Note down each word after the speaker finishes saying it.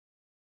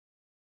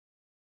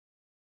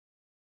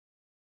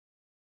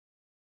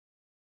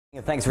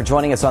Thanks for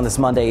joining us on this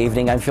Monday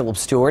evening. I'm Philip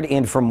Stewart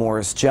in for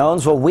Morris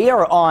Jones. Well, we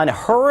are on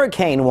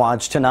hurricane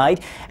watch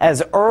tonight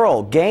as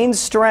Earl gains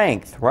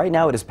strength. Right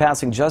now it is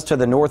passing just to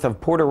the north of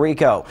Puerto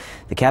Rico.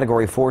 The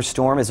Category 4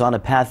 storm is on a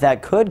path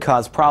that could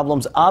cause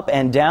problems up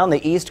and down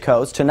the East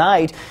Coast.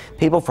 Tonight,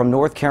 people from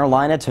North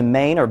Carolina to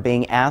Maine are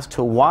being asked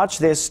to watch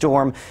this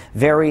storm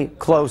very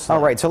closely.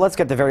 All right, so let's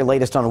get the very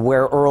latest on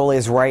where Earl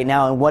is right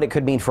now and what it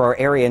could mean for our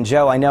area. And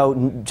Joe, I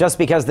know just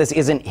because this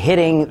isn't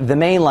hitting the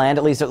mainland,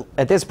 at least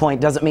at this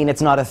point, doesn't mean it's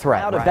not a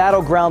threat. Out of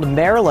battleground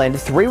Maryland,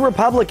 3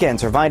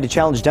 Republicans are vying to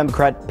challenge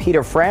Democrat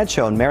Peter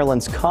Franchot in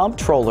Maryland's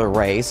comptroller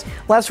race.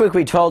 Last week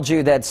we told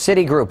you that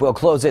Citigroup will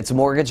close its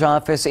mortgage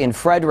office in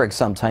Frederick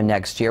sometime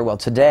next year. Well,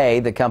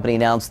 today the company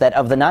announced that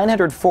of the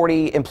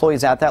 940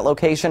 employees at that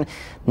location,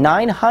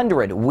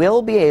 900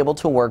 will be able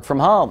to work from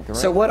home.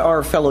 So what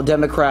are fellow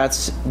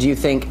Democrats, do you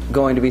think,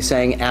 going to be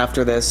saying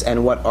after this,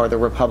 and what are the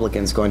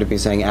Republicans going to be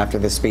saying after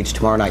this speech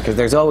tomorrow night? Because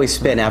there's always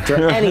spin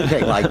after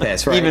anything like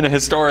this, right? Even a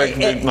historic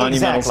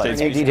monumental state speech.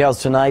 New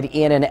details tonight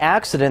in an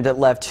accident that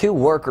left 2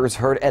 workers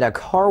hurt at a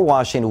car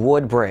wash in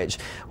Woodbridge.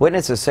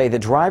 Witnesses say the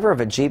driver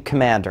of a Jeep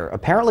Commander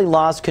apparently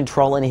lost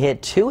control and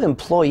hit 2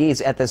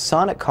 employees at the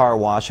Sonic Car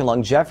Wash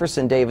along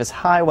Jefferson Davis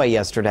Highway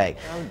yesterday.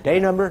 Day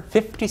number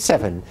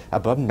 57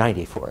 above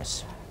 90 for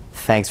us.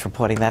 Thanks for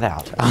pointing that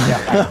out.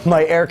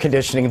 My air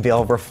conditioning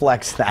bill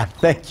reflects that.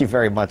 Thank you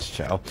very much,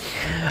 Joe.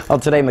 Well,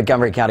 today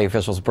Montgomery County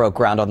officials broke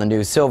ground on the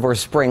new Silver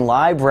Spring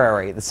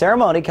Library. The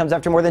ceremony comes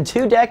after more than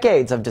 2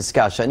 decades of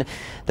discussion.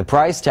 The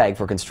price tag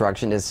for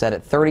construction is set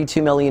at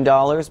 $32 million,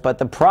 but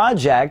the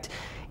project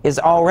is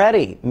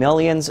already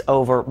millions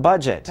over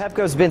budget.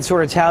 Pepco's been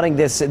sort of touting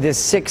this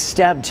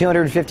 6-step,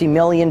 $250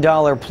 million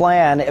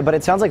plan, but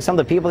it sounds like some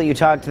of the people that you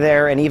talked to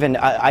there, and even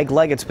Ike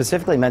Leggett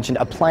specifically mentioned,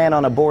 a plan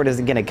on a board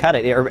isn't going to cut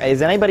it.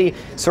 Is anybody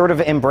sort of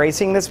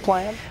embracing this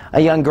plan?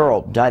 A young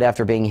girl died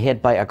after being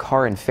hit by a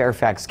car in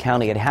Fairfax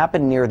County. It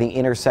happened near the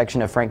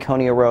intersection of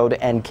Franconia Road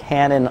and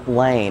Cannon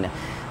Lane.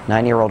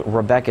 9-year-old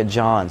Rebecca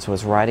Johns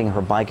was riding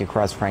her bike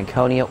across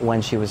Franconia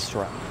when she was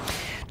struck.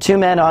 2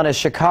 men on a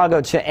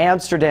Chicago to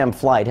Amsterdam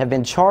flight have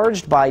been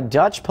charged by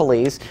Dutch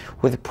police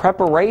with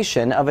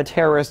preparation of a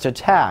terrorist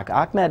attack.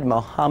 Ahmed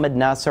Mohamed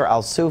Nasser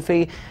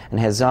al-Sufi and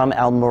Hazam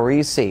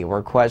al-Morisi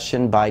were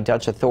questioned by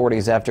Dutch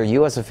authorities after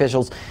U.S.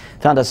 officials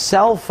found a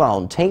cell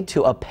phone taped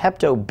to a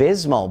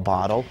Pepto-Bismol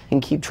bottle.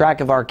 And keep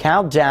track of our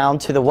countdown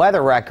to the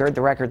weather record,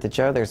 the record that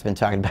Joe there's been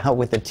talking about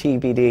with the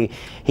TBD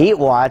Heat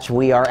Watch.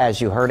 We are, as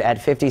you heard,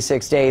 at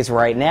 56 days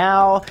right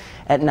now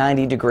at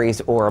 90 degrees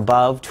or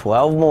above,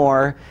 12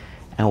 more.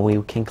 And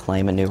we can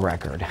claim a new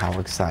record. How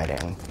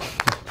exciting.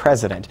 The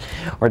president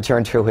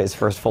returned to his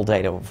first full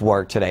day of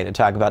work today to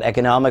talk about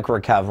economic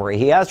recovery.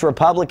 He asked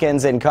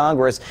Republicans in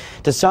Congress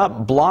to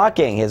stop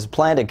blocking his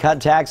plan to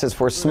cut taxes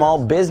for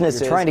small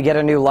businesses. You're trying to get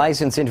a new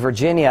license in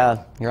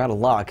Virginia, you're out of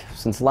luck.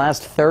 Since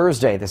last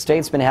Thursday, the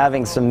state's been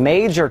having some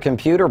major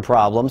computer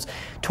problems.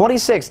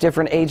 26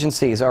 different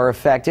agencies are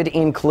affected,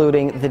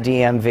 including the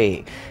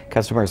DMV.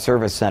 Customer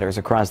service centers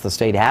across the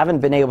state haven't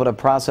been able to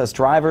process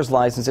driver's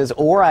licenses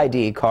or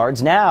ID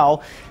cards.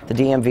 Now, the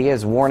DMV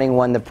is warning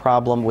when the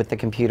problem with the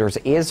computers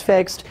is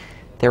fixed,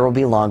 there will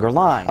be longer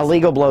lines. A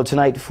legal blow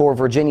tonight for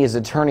Virginia's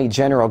Attorney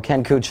General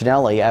Ken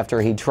Cuccinelli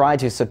after he tried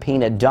to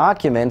subpoena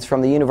documents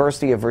from the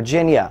University of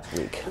Virginia.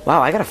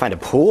 Wow, I gotta find a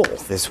pool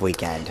this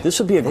weekend. This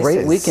would be a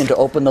great weekend to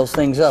open those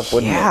things up,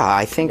 wouldn't it? Yeah,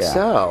 I think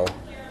so.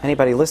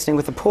 Anybody listening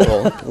with a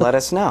pool, let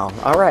us know.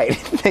 All right.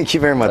 Thank you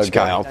very much,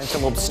 Kyle. I'm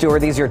Philip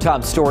Stewart. These are your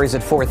top stories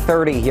at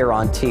 4:30 here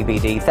on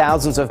TBD.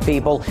 Thousands of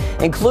people,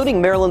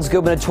 including Maryland's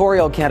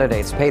gubernatorial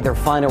candidates, paid their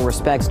final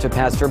respects to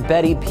Pastor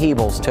Betty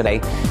Peebles today.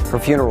 Her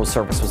funeral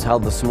service was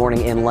held this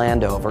morning in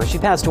Landover. She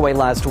passed away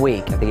last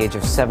week at the age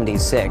of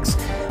 76.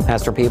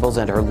 Pastor Peebles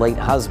and her late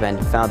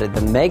husband founded the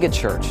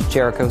megachurch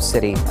Jericho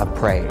City of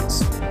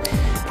Praise.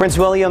 Prince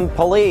William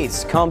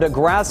police combed a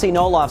grassy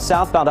knoll off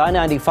southbound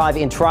I-95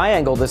 in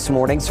Triangle this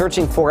morning,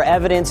 searching for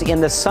evidence in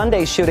the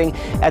Sunday shooting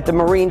at the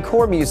Marine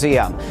Corps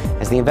Museum.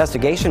 As the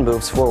investigation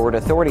moves forward,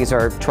 authorities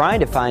are trying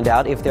to find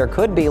out if there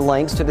could be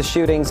links to the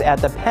shootings at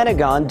the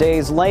Pentagon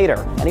days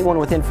later. Anyone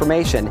with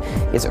information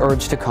is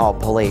urged to call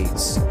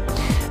police.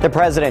 The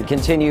president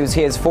continues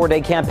his 4-day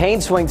campaign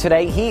swing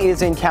today. He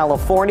is in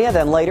California,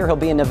 then later he'll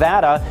be in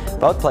Nevada.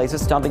 Both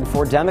places stumping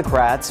for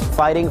Democrats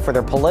fighting for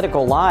their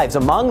political lives.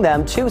 Among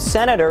them, 2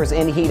 senators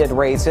in heated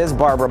races,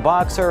 Barbara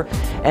Boxer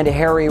and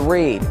Harry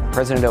Reid.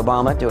 President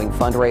Obama doing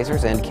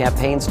fundraisers and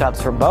campaign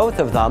stops for both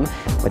of them.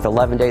 With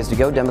 11 days to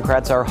go,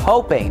 Democrats are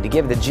hoping to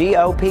give the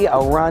GOP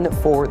a run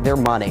for their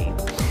money.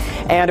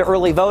 And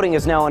early voting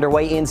is now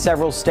underway in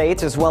several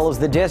states as well as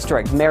the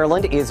district.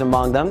 Maryland is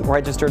among them.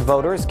 Registered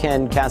voters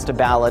can cast a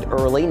ballot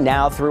early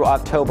now through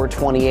October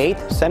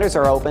 28th. Centers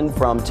are open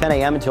from 10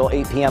 a.m. until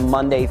 8 p.m.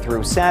 Monday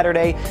through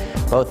Saturday.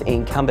 Both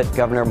incumbent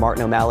Governor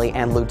Martin O'Malley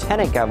and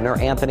Lieutenant Governor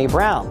Anthony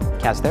Brown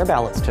cast their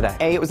ballots today.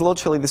 It was a little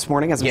chilly this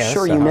morning, as I'm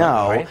sure you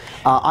know. right.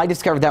 I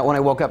discovered that when I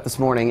woke up this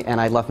morning and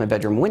I left my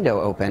bedroom window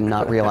open,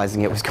 not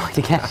realizing it was going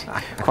to get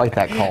quite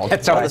that cold.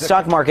 The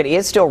stock market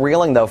is still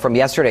reeling, though, from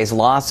yesterday's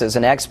losses,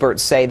 and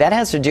experts say that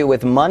has to do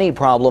with money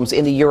problems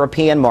in the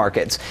European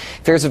markets.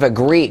 Fears of a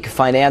Greek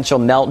financial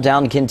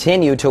meltdown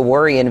continue to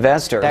worry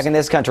investors. Back in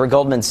this country,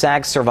 Goldman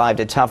Sachs survived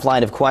a tough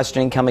line of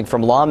questioning coming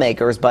from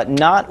lawmakers, but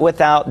not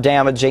without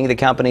damaging the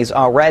company's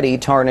already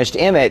tarnished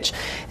image.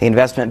 The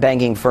investment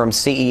banking firm's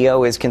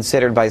CEO is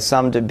considered by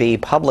some to be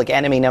public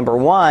enemy number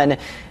one,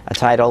 a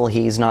title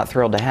he's not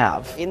thrilled to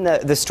have. In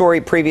the story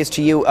previous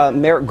to you,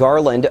 Merrick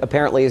Garland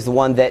apparently is the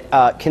one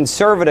that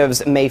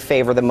conservatives may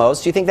favor the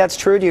most. Do you think that's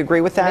true? Do you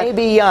agree with that?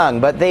 Maybe young,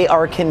 but they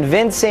are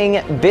convincing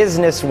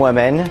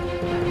businesswomen.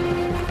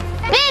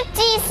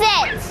 50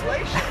 cents.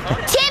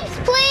 Tips,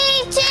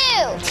 please,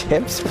 too.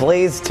 Tips,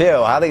 please,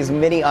 too. How these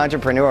mini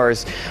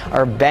entrepreneurs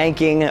are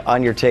banking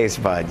on your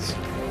taste buds.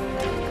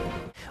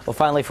 Well,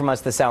 finally from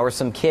us this hour,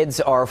 some kids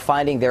are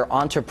finding their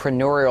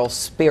entrepreneurial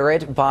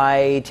spirit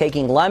by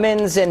taking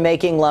lemons and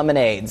making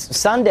lemonades.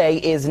 Sunday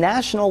is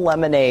National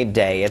Lemonade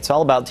Day. It's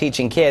all about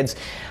teaching kids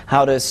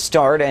how to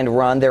start and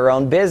run their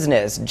own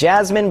business.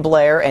 Jasmine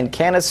Blair and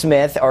Kenna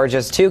Smith are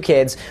just two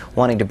kids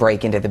wanting to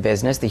break into the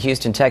business. The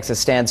Houston, Texas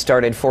stand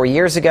started 4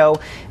 years ago,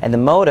 and the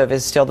motive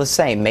is still the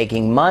same: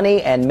 making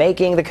money and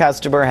making the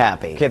customer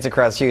happy. Kids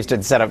across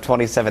Houston set up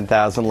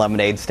 27,000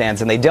 lemonade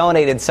stands, and they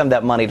donated some of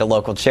that money to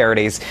local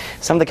charities.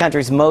 Some of the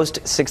country's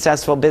most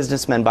successful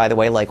businessmen, by the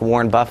way, like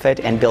Warren Buffett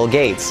and Bill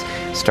Gates,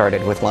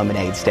 started with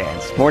lemonade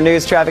stands. More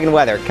news, traffic, and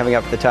weather coming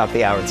up at the top of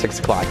the hour at 6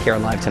 o'clock here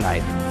on Live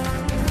Tonight.